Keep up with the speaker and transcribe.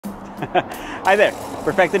Hi there,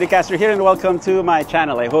 Perfecto de Castro here and welcome to my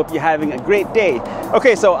channel. I hope you're having a great day.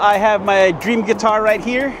 Okay, so I have my dream guitar right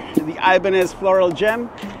here, the Ibanez Floral Gem,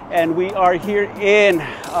 and we are here in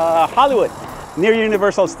Hollywood, near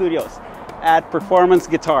Universal Studios at Performance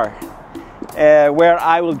Guitar, where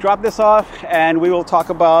I will drop this off and we will talk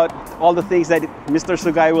about all the things that Mr.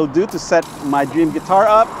 Sugai will do to set my dream guitar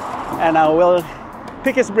up, and I will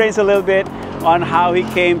pick his brains a little bit on how he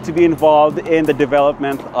came to be involved in the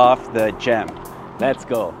development of the Gem. Let's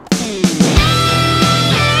go.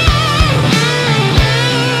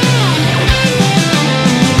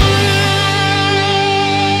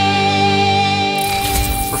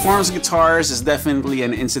 Performance Guitars is definitely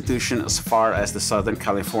an institution as far as the Southern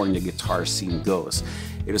California guitar scene goes.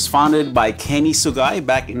 It was founded by Kenny Sugai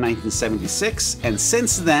back in 1976, and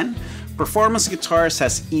since then, Performance Guitars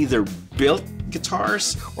has either built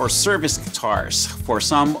guitars or serviced guitars for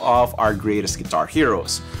some of our greatest guitar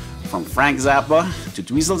heroes. From Frank Zappa to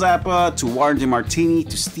Dweezil Zappa to Warren DeMartini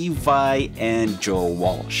to Steve Vai and Joe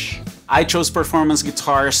Walsh. I chose Performance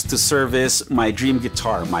Guitars to service my dream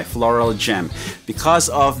guitar, my Floral Gem, because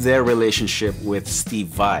of their relationship with Steve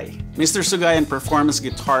Vai. Mr. Sugai and Performance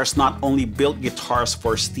Guitars not only built guitars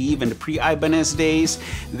for Steve in the pre-Ibanez days,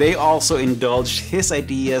 they also indulged his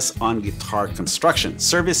ideas on guitar construction,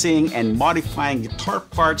 servicing and modifying guitar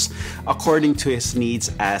parts according to his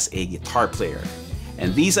needs as a guitar player.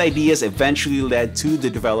 And these ideas eventually led to the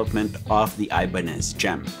development of the Ibanez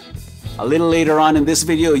Gem. A little later on in this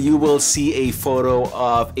video, you will see a photo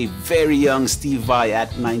of a very young Steve Vai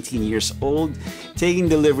at 19 years old taking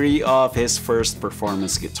delivery of his first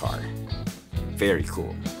performance guitar. Very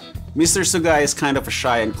cool. Mr. Sugai is kind of a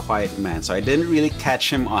shy and quiet man, so I didn't really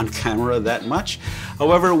catch him on camera that much.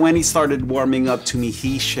 However, when he started warming up to me,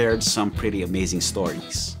 he shared some pretty amazing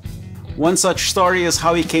stories. One such story is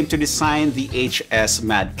how he came to design the HS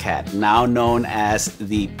Mad Cat, now known as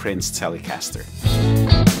the Prince Telecaster.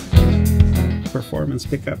 Performance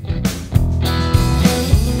pickup.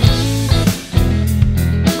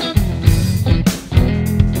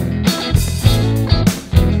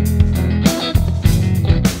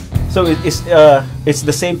 So it's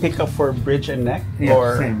the same pickup for bridge and neck? Yeah,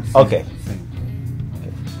 or? Same. Okay. Same.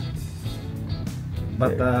 Okay.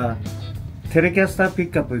 But Telecaster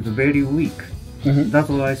pickup is very weak. That's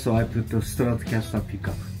why so I put the Stratocaster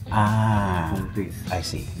pickup. Ah, on this. I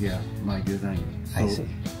see. Yeah, my design. So I see.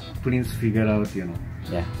 Prince figure out, you know.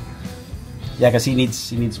 Yeah. Yeah, because he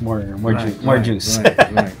needs more juice.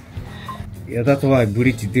 Right. Yeah, that's why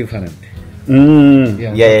bridge different.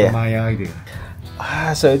 Yeah, that's my idea.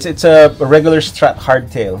 Ah, so it's a regular Strat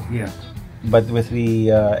hardtail. Yeah. But with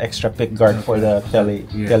the extra pick guard for the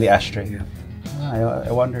tele ashtray. Yeah. Ah,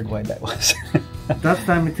 I wondered why that was. That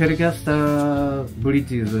time Telecaster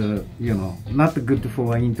bridge is you know, not good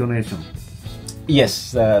for intonation.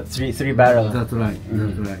 Yes, three barrel. That's right.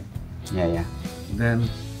 That's right. Yeah. Then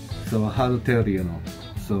so hardtail, you know,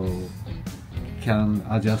 so can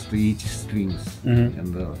adjust each strings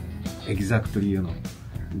and exactly, you know,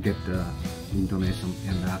 get the intonation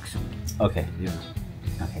and action. Okay. Yeah.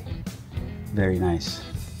 Okay. Very nice.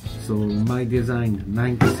 So my design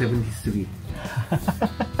 1973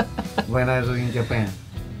 when I was in Japan.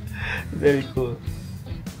 Very cool.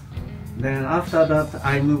 Then after that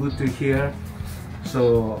I moved to here.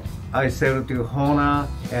 So I sell to Honor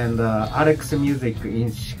and Alex Music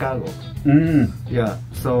in Chicago. Yeah.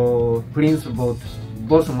 So Prince bought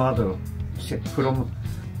both models from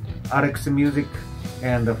Alex Music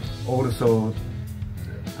and also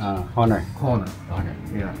Honor.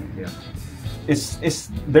 Yeah.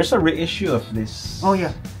 There's a reissue of this? Oh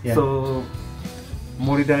yeah. So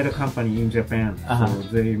Moridaira company in Japan, so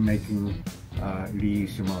they making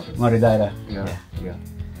reissue model. Moridaira.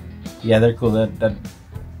 Yeah, they're cool. That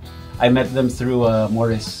I met them through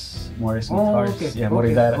Morris Guitars. Okay. Yeah,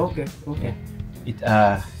 Moridaira. Okay.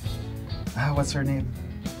 Yeah. What's her name?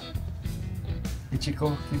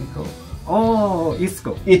 Ichiko, Kiniko. Oh,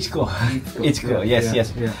 Ichiko.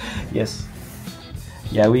 Yes.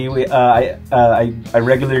 Yeah, I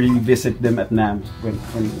regularly visit them at NAMM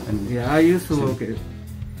when yeah, I used to work at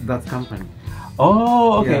that company.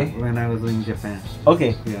 Oh, okay. Yeah, when I was in Japan.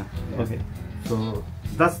 Okay. Yeah. Okay. So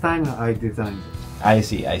that time I designed it. I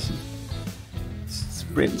see.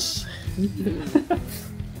 Prince.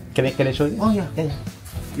 Can I show you? Oh yeah.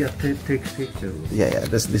 Take picture. Yeah.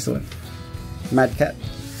 This one. Mad Cat,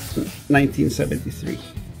 1973.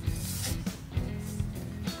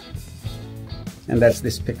 And that's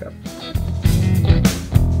this pickup.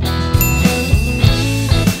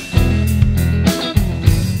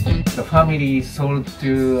 The family sold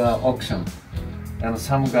to auction, and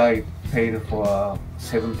some guy paid for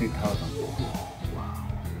 70,000.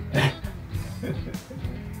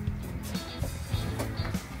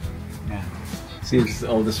 Yeah. See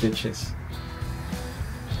all the switches.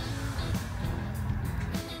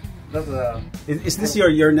 That's Is this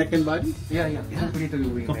your neck and body? yeah, completely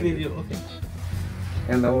we Completely made it. okay.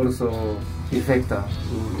 And also effector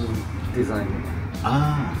we designed it.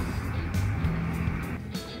 Ah.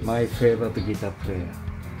 My favorite guitar player.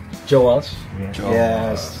 Joe Walsh? Yeah.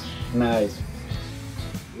 Yes. Nice.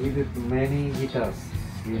 We did many guitars.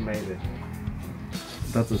 We made it.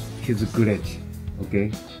 That's his glitch.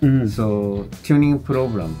 Okay. So tuning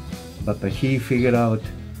problem, but he figured out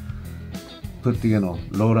put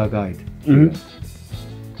roller guide.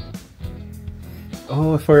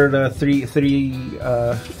 Oh, for the three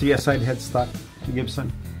aside headstock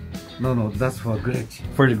Gibson. No, that's for glitch.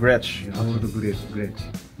 For the Gretsch. Yeah, for the glitch.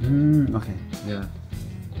 Okay. Yeah.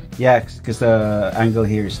 Yeah, because the angle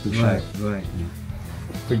here is too sharp. Right.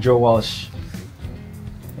 For Joe Walsh.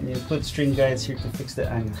 And you put string guides here to fix the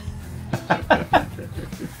angle.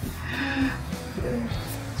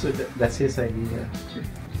 So that's his idea.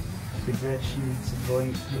 The Gretsch needs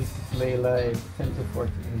going to play live 10 to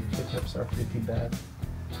 14 pickups are pretty bad.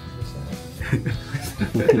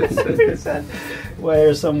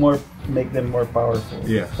 Wire some more, make them more powerful.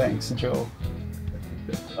 Yeah. Thanks, Joe.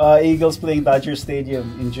 Eagles playing Dodger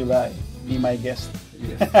Stadium in July. Be my guest.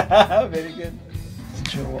 Yes. Very good.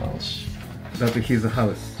 Joe Walsh. That's his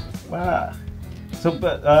house. Wow. So,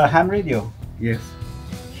 but ham radio. Yes.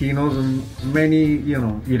 He knows many,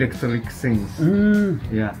 electric things.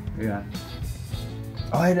 Yeah.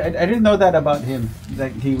 Oh, I didn't know that about him.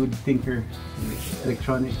 That he would tinker with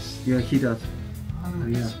electronics. Yeah, he does. Oh,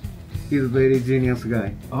 Yeah. He's a very genius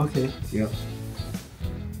guy. Okay. Yeah.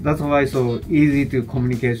 That's why so easy to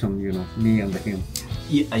communication, me and him.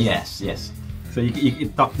 Yes. So you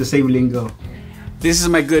talk the same lingo. This is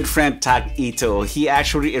my good friend Tak Ito. He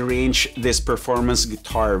actually arranged this performance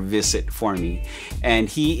guitar visit for me. And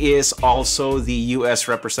he is also the US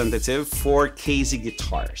representative for KZ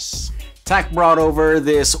Guitars. Tak brought over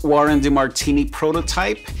this Warren DeMartini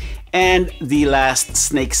prototype and the last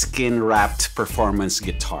snakeskin wrapped performance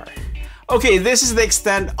guitar. Okay, this is the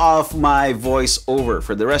extent of my voiceover.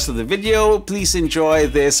 For the rest of the video, please enjoy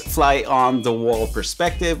this fly on the wall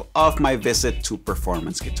perspective of my visit to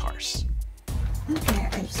Performance Guitars. Okay,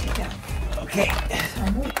 I see that. Okay,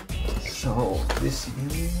 so this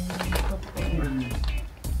is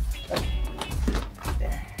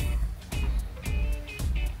there.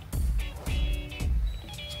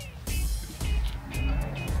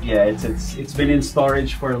 Yeah, it's been in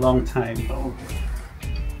storage for a long time.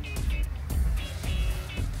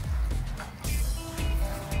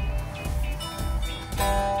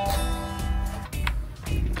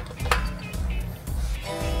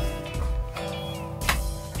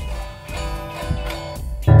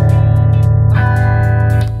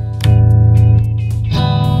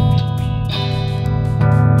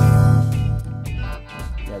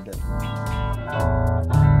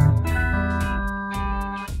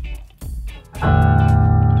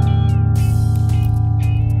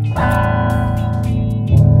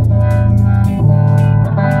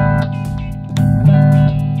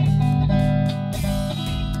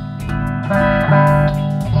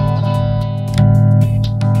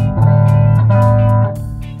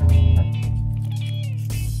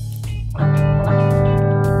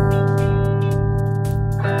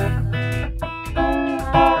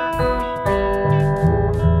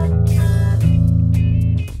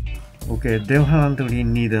 Okay, definitely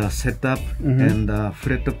need a setup and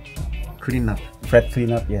fret cleanup. Fret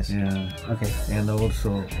cleanup, yes. Yeah. Okay. And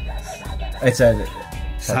also It's a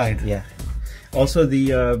side. Yeah. Also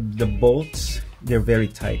the bolts, they're very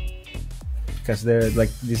tight because they're like,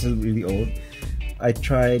 this is really old. I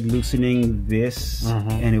tried loosening this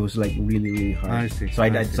and it was like really hard. I see. So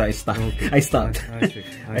I stopped. Okay. I stopped. I see.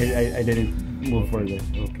 I didn't move further.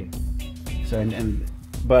 Okay. So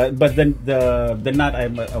but then the nut I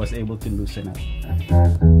was able to loosen up.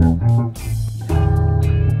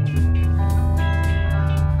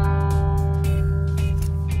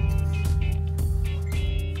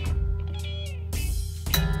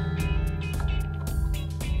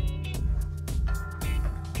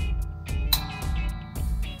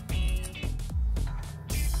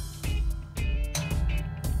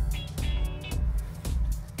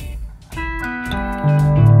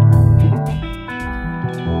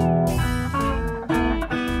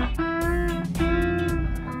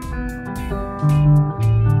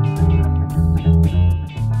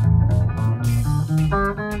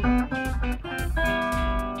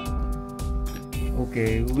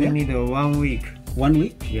 Okay, we need 1 week 1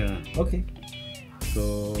 week? Yeah. Okay.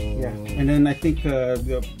 So Yeah. And then I think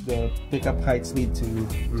the pickup heights need to be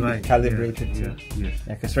calibrated too. Yes.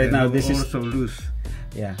 Yeah, because right now this is also loose.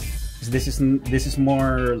 Yeah. 'Cause this is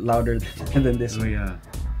more louder than this Oh one. yeah.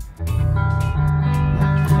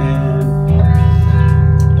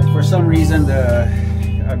 And for some reason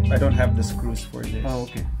I don't have the screws for this. Oh,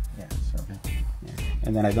 okay. Yeah. So yeah.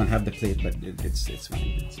 And then I don't have the plate, but it's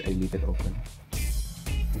fine. I leave it open.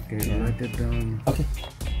 Okay. Yeah. Write it down. Okay.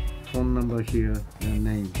 Phone number here and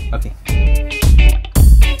name. Okay.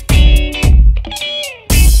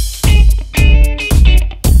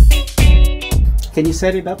 Can you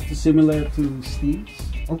set it up to similar to Steve's?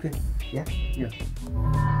 Okay. Yeah. Yeah.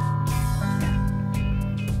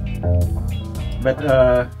 But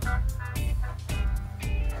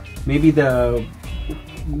maybe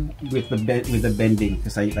with the bending,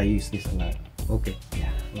 because I use this a lot. Okay.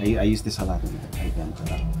 Yeah. I use this a lot when I bend a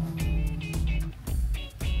lot.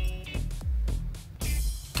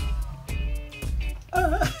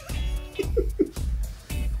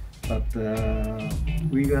 But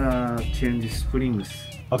we gonna change springs.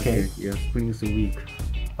 Okay. Yeah, springs a week.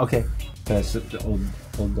 Okay. That's the old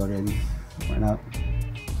already. Went out.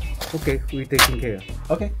 Okay, we taking care.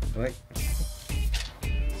 Okay. Right.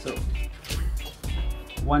 So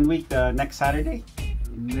 1 week next Saturday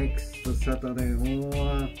Next Saturday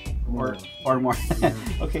or or more. Yeah.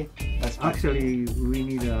 Okay. That's fine. Actually, we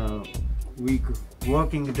need a week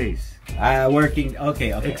working days. Working.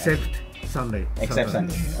 Okay. Except Sunday. Except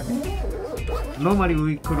Sunday. Okay. Normally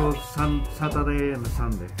we close Saturday and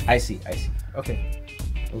Sunday. I see. Okay.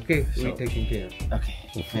 Okay, So- we taking care. Okay.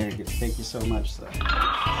 Very good. Thank you so much, sir.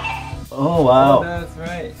 Oh wow. That's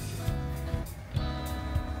right.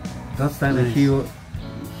 That time Nice.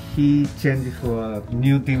 he changed for a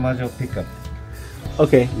new DiMaggio pickup.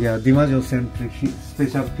 Okay. Yeah, DiMaggio sent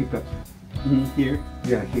special pickup. Here.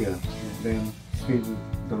 Yeah, here. Then Steve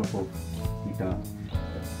drop off guitar.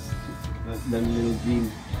 The little green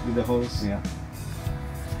with the holes. Yeah.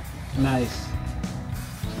 Nice.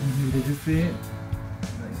 Did you see it?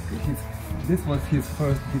 This was his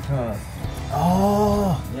first guitar.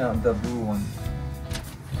 Oh. Yeah, the blue one.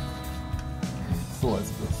 So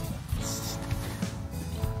it's good.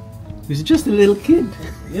 He's just a little kid.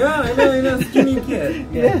 Yeah, I know, skinny kid.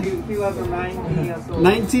 Yeah. He was 19 years old.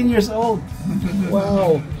 19 years old.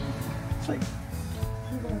 Wow. It's like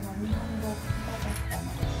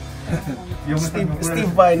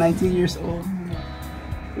Steve by 19 years old.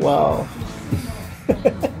 Wow.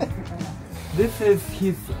 This is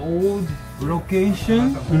his old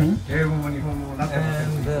location. 英語も日本語もなってませ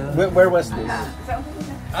ん。 And Where was this?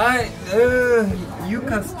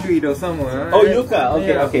 Yuka Street or somewhere. Oh, Yuka.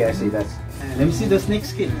 Okay, Yeah. okay, I see. That's. Let me see the snake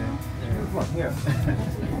skin. Here.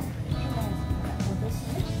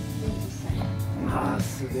 あー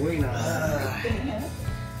すごいな。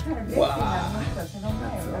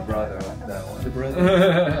 Brother, that one. The brother.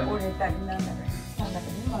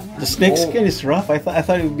 The snake skin is rough. I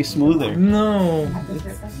thought it would be smoother. No,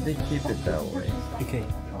 they keep it that way. Okay.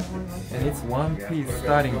 And it's one piece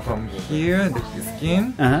starting from here, the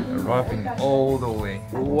skin, Uh-huh. wrapping all the way.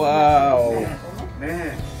 Wow. ね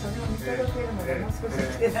え。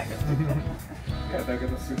いやだけ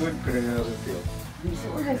どすごいプレイヤーですよ。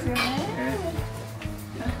そうですよね。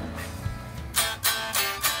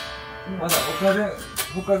まだ他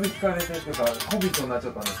で聞かれてとか、コビットになっちゃ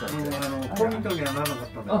ったんですかコミットにはならなかっ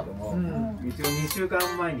たんだけども、うん一応2週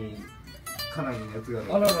間前にかなり熱が出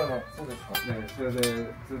て、あららら、そうですか。ね、それでず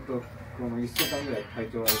っとこの1週間ぐらい体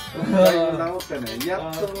調悪くて、だいぶ治ってね、やっ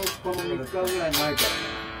とこの3日ぐらい前からね、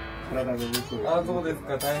体が動く。あ、そうです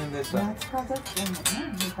か、大変でした。夏風邪っていうの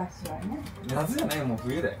ね、昔はね。夏じゃない、もう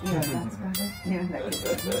冬だよ。いや、夏風邪っていうんだけど。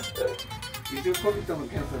一応コビットの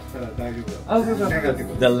検査したら大丈夫だ。あ、そうか、ネガティ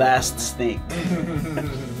ブ。 The last snake.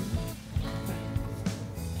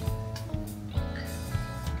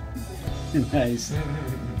 Nice.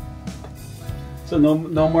 So no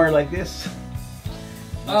more like this.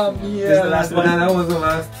 Yeah, This the last one? that was the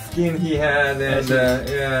last skin he had, and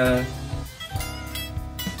yeah.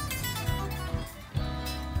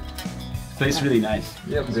 So it's really nice.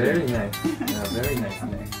 Yeah, very nice. Yeah, very nice.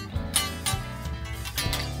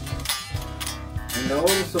 And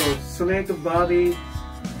also snake body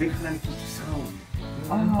different sound.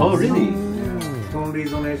 Oh, really? Tone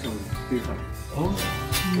resonation different. Oh.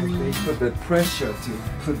 They put the pressure to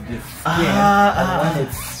put this skin, Ah, and when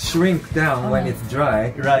it's shrink down, when it's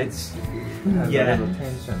dry, Right. it's has Yeah. a little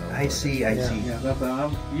tension. over I it. see. I Yeah. see. Yeah, that's a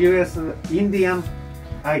US Indian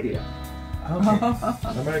idea. Okay.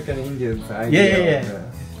 American Indians Yeah, idea. yeah,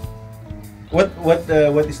 yeah.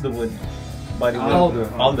 What is the wood? Body wood. Alder.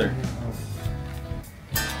 Alder.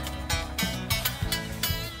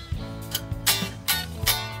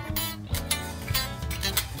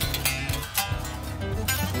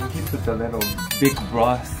 put a little big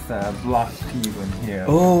brass block even here.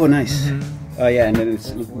 Oh, nice. Oh yeah, and then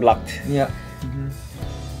it's blocked. Yeah.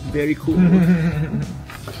 Very cool.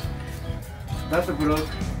 That's brought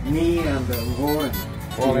me and Warren.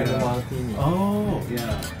 Warren Yeah. Martini. Oh,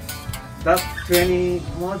 Yeah. That's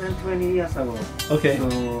more than 20 years ago. okay.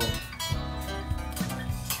 So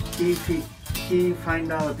he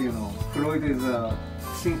find out, Floyd is a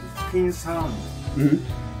thin sound. Mhm.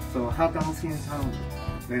 So how come thin sound?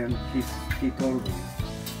 Then he told me,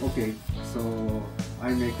 okay, so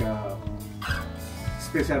I make a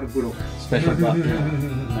special block. Special block.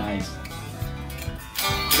 Nice.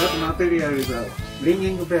 That material is a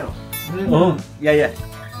ringing bell. Oh, yeah, yeah.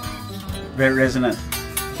 Very resonant.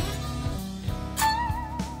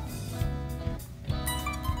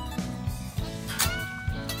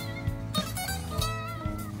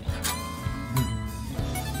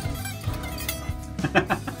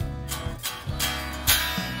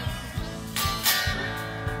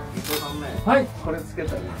 Hi. これつけ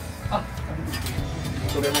たり。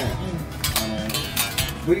これね、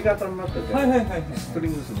V 型になってて、はいはいはいはい。ストリ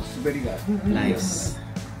ングスの滑りがある。 Nice.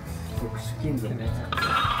 特殊金属。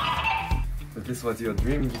 But this was your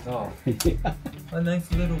dream guitar. A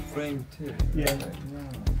nice little frame too. Yeah.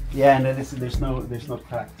 Yeah, and then there's no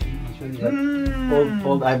cracks. Usually, like,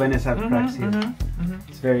 old Ibanez have cracks here.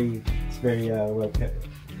 It's very well kept.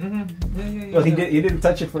 Yeah. Well, he didn't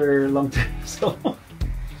touch it for a long time, so.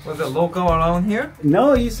 Was it local around here?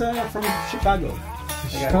 No, he's from Chicago.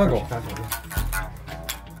 Chicago. Chicago.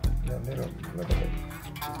 Yeah, little bit.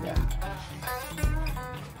 Yeah.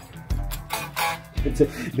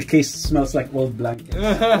 The case smells like old blanket.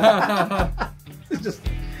 It's just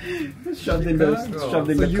shoved in the So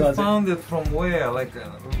you closet. found it from where? Like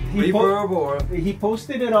He Reverb or? He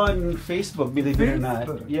posted it on Facebook, believe it or not.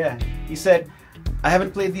 Facebook? Yeah. He said, I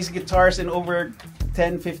haven't played these guitars in over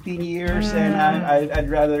 10, 15 years and I'd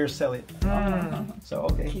rather sell it. So,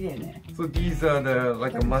 okay. So these are the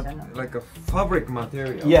like a fabric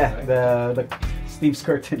material. Yeah, right? the Steve's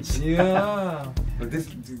curtains. Yeah. But this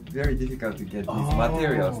is very difficult to get these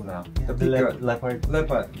materials now. The bigger leopard.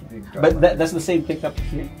 leopard. But that's the same pickup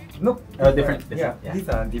here? no, Oh, different. Yeah, Yeah. these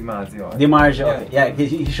are DiMarzio. DiMarzio, Yeah. okay. Yeah,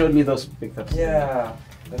 he showed me those pickups. Yeah,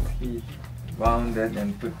 that he wound it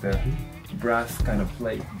and put the brass kind of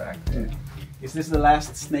plate back there. Is this the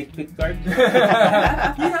last snake pick guard? He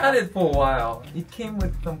had it for a while. It came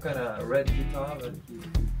with some kind of red guitar, but he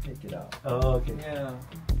take it out. Oh, okay. Yeah.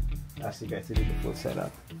 Ask you guys to do the full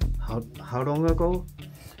setup. How long ago?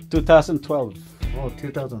 2012. Oh,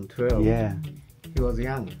 2012. Yeah. He was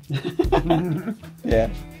young. Yeah.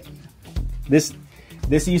 This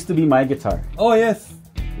used to be my guitar. Oh yes.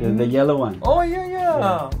 The yellow one. Oh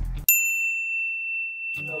yeah.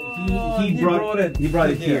 He brought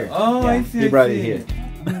it here. Oh, Yeah, I see. he brought it here.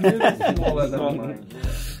 It's smaller than mine.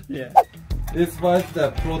 Yeah. This was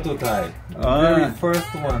the prototype, the very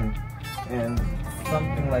first one, and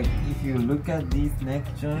something like if you look at this neck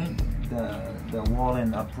joint, the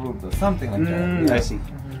Warren approved or something like that. I see.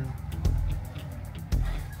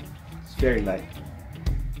 It's very light.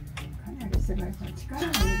 かなり狭いから力も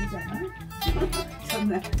いるじゃないそん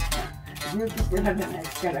な重機してられない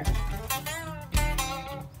力が。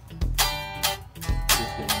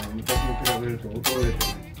昔に比べると衰えて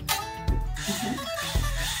る。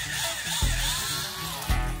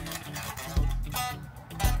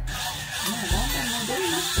まあだんだんモデル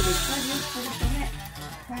になってるいっぱいにするとね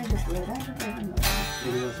体力を選んでくれるのがや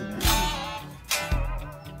りますね。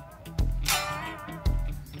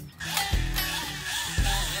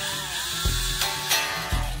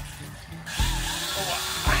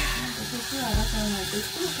年は争わないとい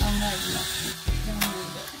つも考える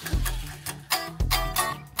の。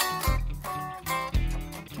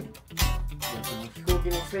飛行機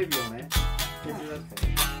の整備をね、手伝って、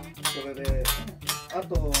それで、あ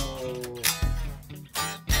と、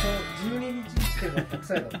12日してが100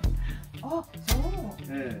歳だった。あ、そう。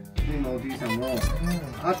ええ、今おじいさんも、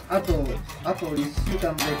あと1週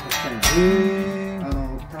間で100歳な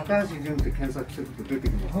の。高橋純って検索すると出て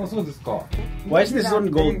きます。あ、そうですか。 Why is this one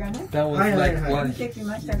gold? That was like one.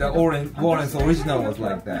 The Warren's original was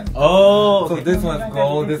like that. Oh, So this one's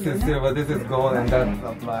gold, this is silver, this is gold, and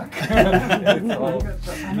that's black. It's all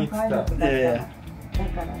あの mixed 体力 up. だから。 Yeah. だ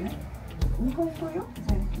からね。日本語よ、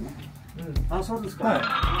全部ね。あ、そうですか。はい。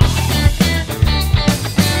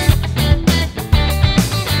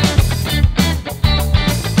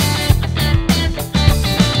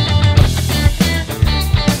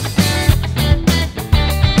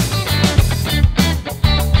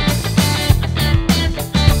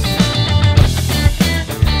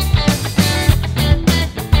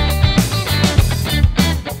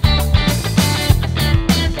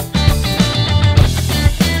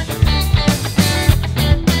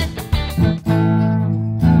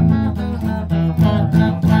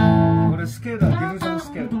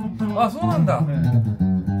あ、そうなんだ。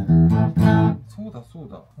そうだそう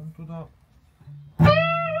だ、本当だ。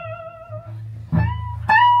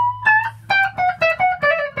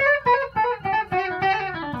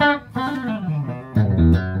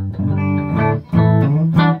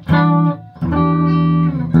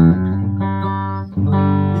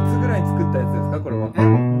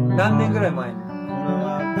何年ぐらい前に？これ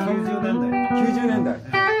は90年代。90年代。い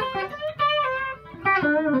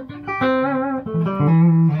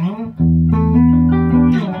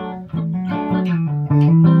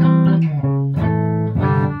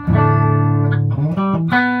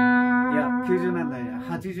や、90年代や。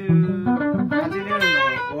88年の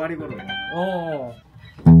終わり頃だよ。おー。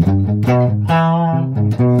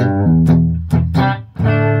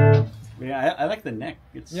Yeah, I like the neck.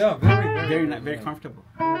 It's very comfortable.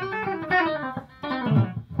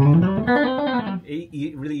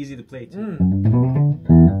 Really easy to play too.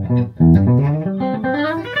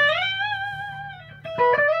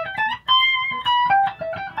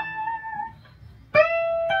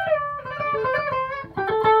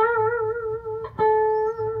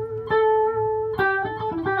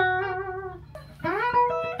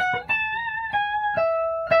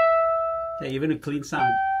 Yeah, even a clean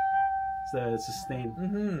sound. It's sustained. He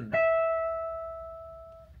makes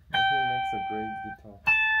a great guitar.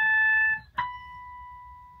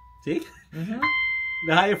 See?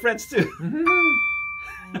 The higher frets too.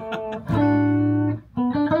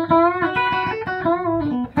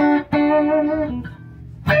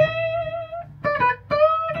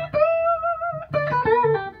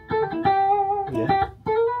 Yeah.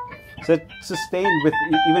 So it's sustained with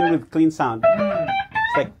even with clean sound.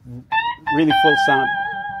 It's like really full sound.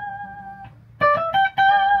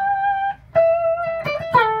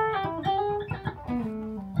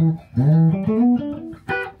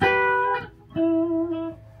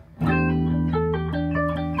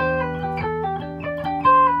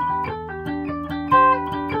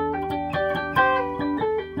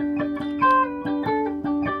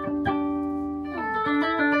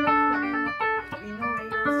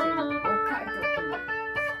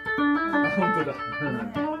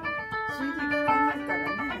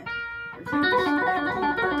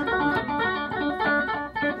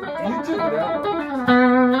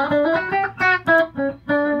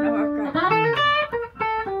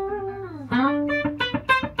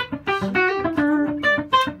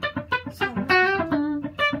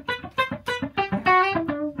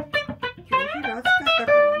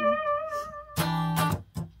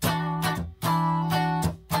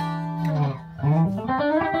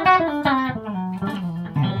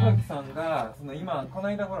今この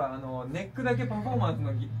間ほらネックだけパフォーマンス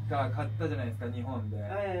のギター買ったじゃないですか、日本で。はい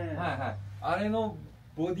はい。あれの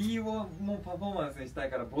ボディをもパフォーマンスにしたい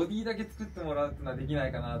からボディだけ作ってもらうってのはできな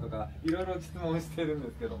いかなとかいろいろ質問してるん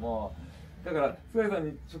ですけども、だから菅井さん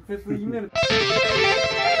に直接 E メール。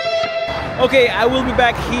Okay, I will be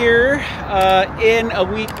back here in a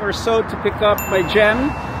week or so to pick up my gem.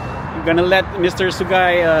 I'm gonna let Mr.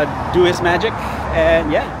 Sugai do his magic,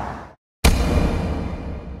 and yeah.